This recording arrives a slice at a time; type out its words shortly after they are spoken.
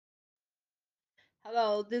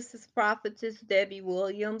Hello, this is Prophetess Debbie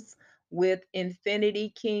Williams with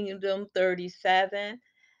Infinity Kingdom 37.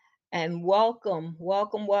 And welcome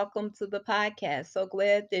to the podcast. So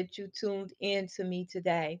glad that you tuned in to me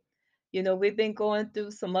today. We've been going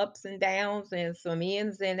through some ups and downs and some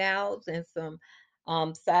ins and outs and some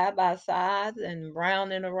side by sides and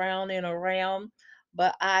round and around and around.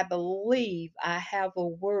 But I believe I have a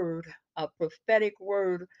word, a prophetic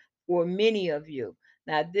word for many of you.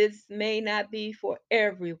 Now, this may not be for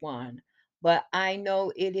everyone, but I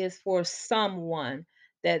know it is for someone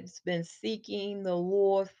that's been seeking the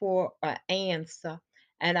Lord for an answer.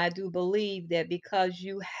 And I do believe that because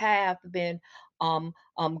you have been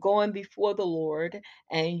going before the Lord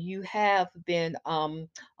and you have been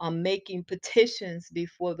making petitions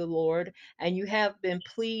before the Lord and you have been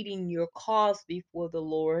pleading your cause before the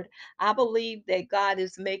Lord, I believe that God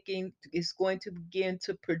is going to begin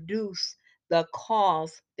to produce the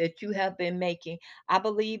cause that you have been making. I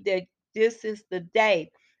believe that this is the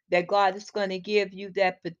day that God is going to give you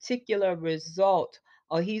that particular result,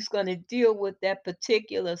 or He's going to deal with that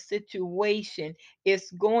particular situation.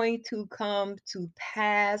 It's going to come to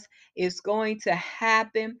pass, it's going to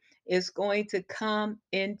happen, it's going to come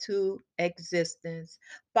into existence.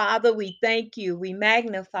 Father, we thank you, we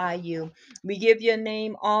magnify you, we give your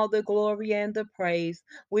name all the glory and the praise.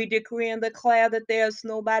 We decree and declare that there's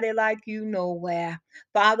nobody like you nowhere.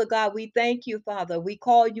 Father God, we thank you, Father. We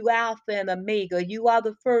call you Alpha and Omega. You are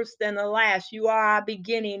the first and the last. You are our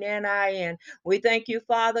beginning and our end. We thank you,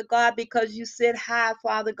 Father God, because you sit high,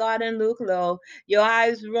 Father God, and look low. Your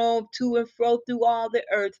eyes roam to and fro through all the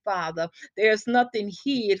earth, Father. There's nothing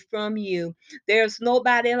hid from you. There's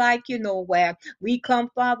nobody like you nowhere. We come,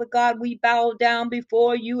 Father God, we bow down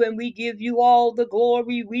before you and we give you all the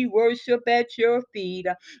glory. We worship at your feet.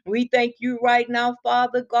 We thank you right now,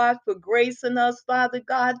 Father God, for gracing us, Father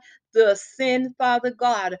God, to ascend, Father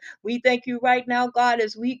God. We thank you right now, God,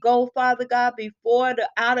 as we go, Father God, before the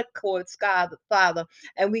outer courts, God, Father,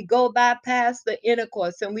 and we go bypass the inner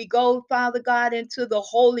courts, and we go, Father God, into the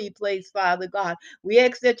holy place, Father God. We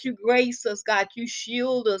ask that you grace us, God, you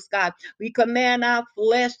shield us, God. We command our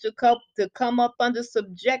flesh to come up under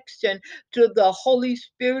subjection to the Holy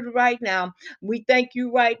Spirit right now. We thank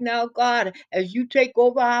you right now, God, as you take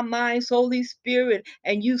over our minds, Holy Spirit,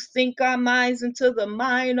 and you sink our minds into the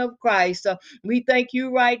mind of Christ. We thank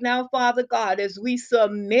you right now, Father God, as we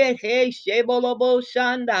submit, hey, Shebolobo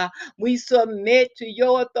Shanda, we submit to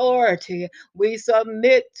your authority. We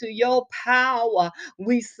submit to your power.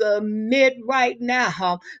 We submit right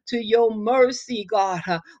now to your mercy, God.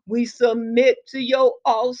 We submit to your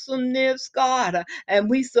awesomeness, God, and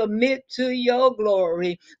we submit to your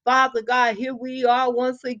glory. Father God, here we are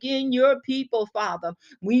once again, your people, Father.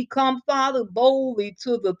 We come, Father, boldly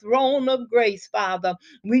to the throne of grace, Father.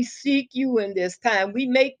 We seek you in this time. We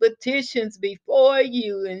make petitions before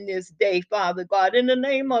you in this day, Father God, in the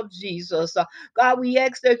name of Jesus. God, we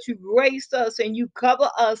ask that you grace us and you cover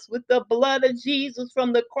us with the blood of Jesus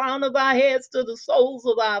from the crown of our heads to the soles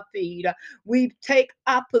of our feet. We take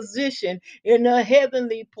our position in the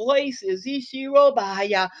heavenly places,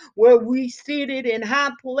 Ishirobaya, where we seated in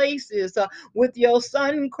high places with your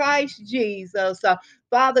Son Christ Jesus.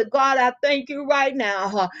 Father God, I thank you right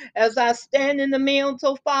now as I stand in the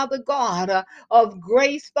mantle, Father God, of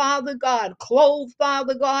grace, Father God, clothed,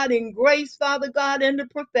 Father God, in grace, Father God, in the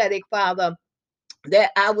prophetic, Father,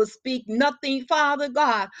 that I will speak nothing, Father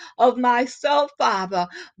God, of myself, Father,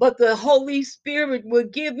 but the Holy Spirit will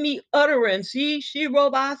give me utterance.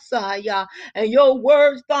 Yeshirobasaya. And your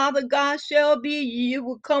words, Father God, shall be, you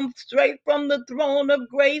will come straight from the throne of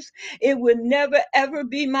grace. It will never, ever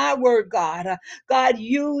be my word, God. God,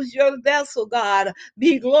 use your vessel, God.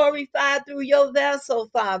 Be glorified through your vessel,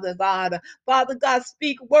 Father God. Father God,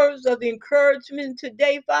 speak words of encouragement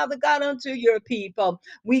today, Father God, unto your people.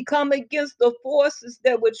 We come against the forces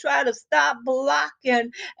that would try to stop, block,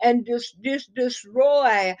 and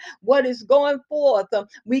destroy what is going forth.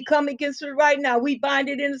 We come against it right now. We bind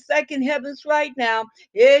it in the second heavens right now.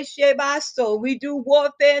 Eshebaso. We do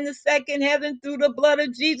warfare in the second heaven through the blood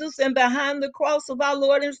of Jesus and behind the cross of our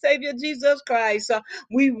Lord and Savior Jesus Christ.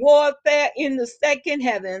 We warfare in the second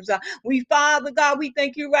heavens. We, Father God, we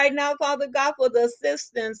thank you right now, Father God, for the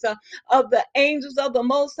assistance of the angels of the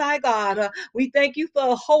Most High God. We thank you for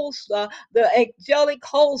a host, angelic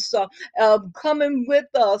hosts coming with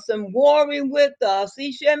us and warring with us.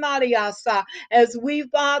 Ishemariasa, as we,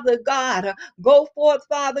 Father God, go forth,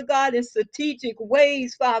 Father God, in strategic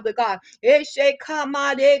ways, Father God. Eshe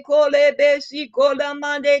kamade kole beshi kola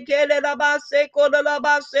mande kele labase kola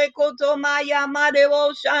labase koto maya made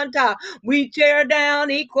wo shanta. We tear down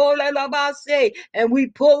ikole labase and we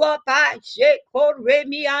pull up I sheko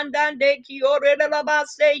remi andande kiore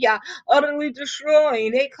labase ya, utterly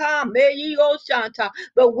destroying ekame yo shanta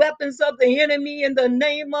the weapons of the enemy in the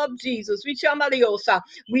name of Jesus. We chamariosa.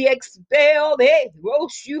 We expel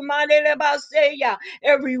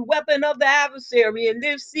every weapon of the adversary in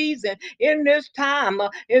this season, in this time,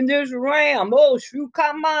 in this realm. Oh,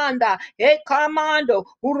 shukamanda, ekamando,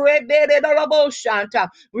 ureberedoloboshanta.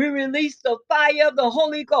 We release the fire of the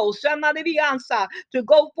Holy Ghost, Shamadibiansa, to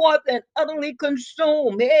go forth and utterly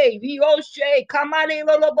consume. Hey, vioshe,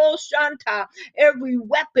 kamadiloloboshanta. Every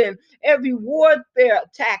weapon, every warfare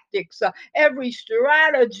tactics, every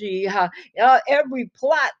strategy, every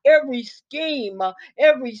plot, every scheme,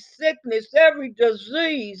 every sickness, every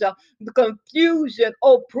disease, confusion,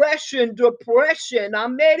 oppression, depression.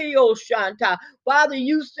 Amedio Shanta. Father,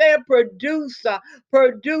 you said produce,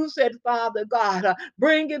 produce it, Father God.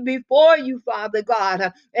 Bring it before you, Father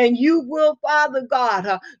God. And you will, Father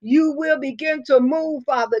God, you will begin to move,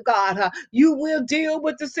 Father God. You will deal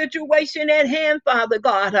with the situation at hand, Father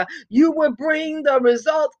God. You will bring the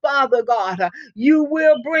result, Father God. You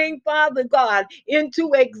will bring, Father God,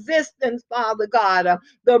 into existence, Father God,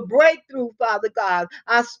 the breakthrough, Father God.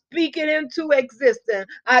 I speak it into existence.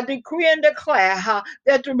 I decree and declare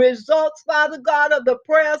that the results, Father God, of the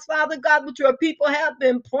prayers, Father God, which your people have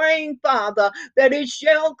been praying, Father, that it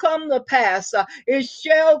shall come to pass. It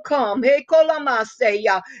shall come. Hey,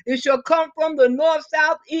 kolamaseya. It shall come from the north,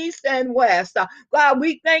 south, east, and west. God,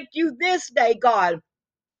 we thank you this day, God,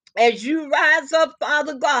 as you rise up,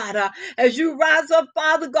 Father God, as you rise up,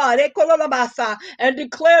 Father God, ekololabasa, and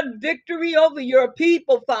declare victory over your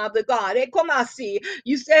people, Father God. Ekomasi.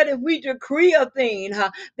 You said if we decree a thing,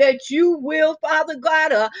 that you will, Father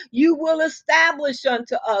God, you will establish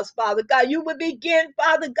unto us, Father God. You will begin,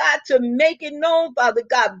 Father God, to make it known, Father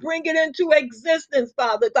God. Bring it into existence,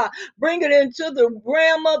 Father God. Bring it into the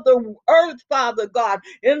realm of the earth, Father God.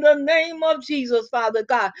 In the name of Jesus, Father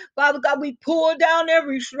God. Father God, we pull down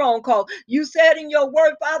every stronghold. You said in your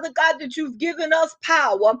word, Father God, that you've given us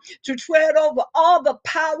power to tread over all the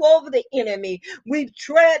power over the enemy. We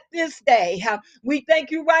tread this day. We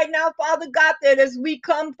thank you right now, Father God, that as we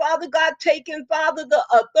come, Father God, taking, Father, the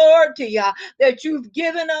authority that you've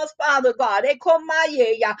given us, Father God.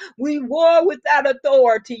 We war with that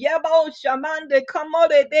authority.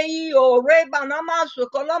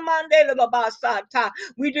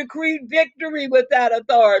 We decree victory with that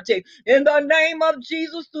authority. In the name of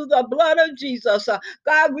Jesus, through the blood of Jesus,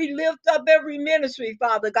 God, we lift up every ministry,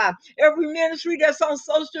 Father God. Every ministry that's on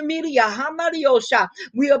social media, Hamadiosha,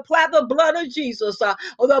 we apply the blood of Jesus.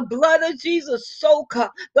 The blood of Jesus soak,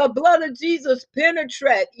 the blood of Jesus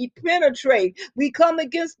penetrate. We come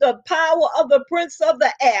against the power of the prince of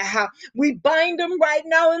the air. We bind them right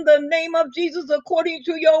now in the name of Jesus, according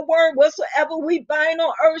to your word. Whatsoever we bind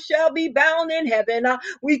on earth shall be bound in heaven.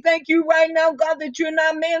 We thank you right now, God, that you're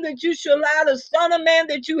not man that you shall lie, the son of man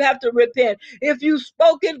that you have to repent. If you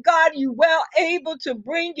spoke it, God, you well able to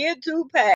bring it to pass.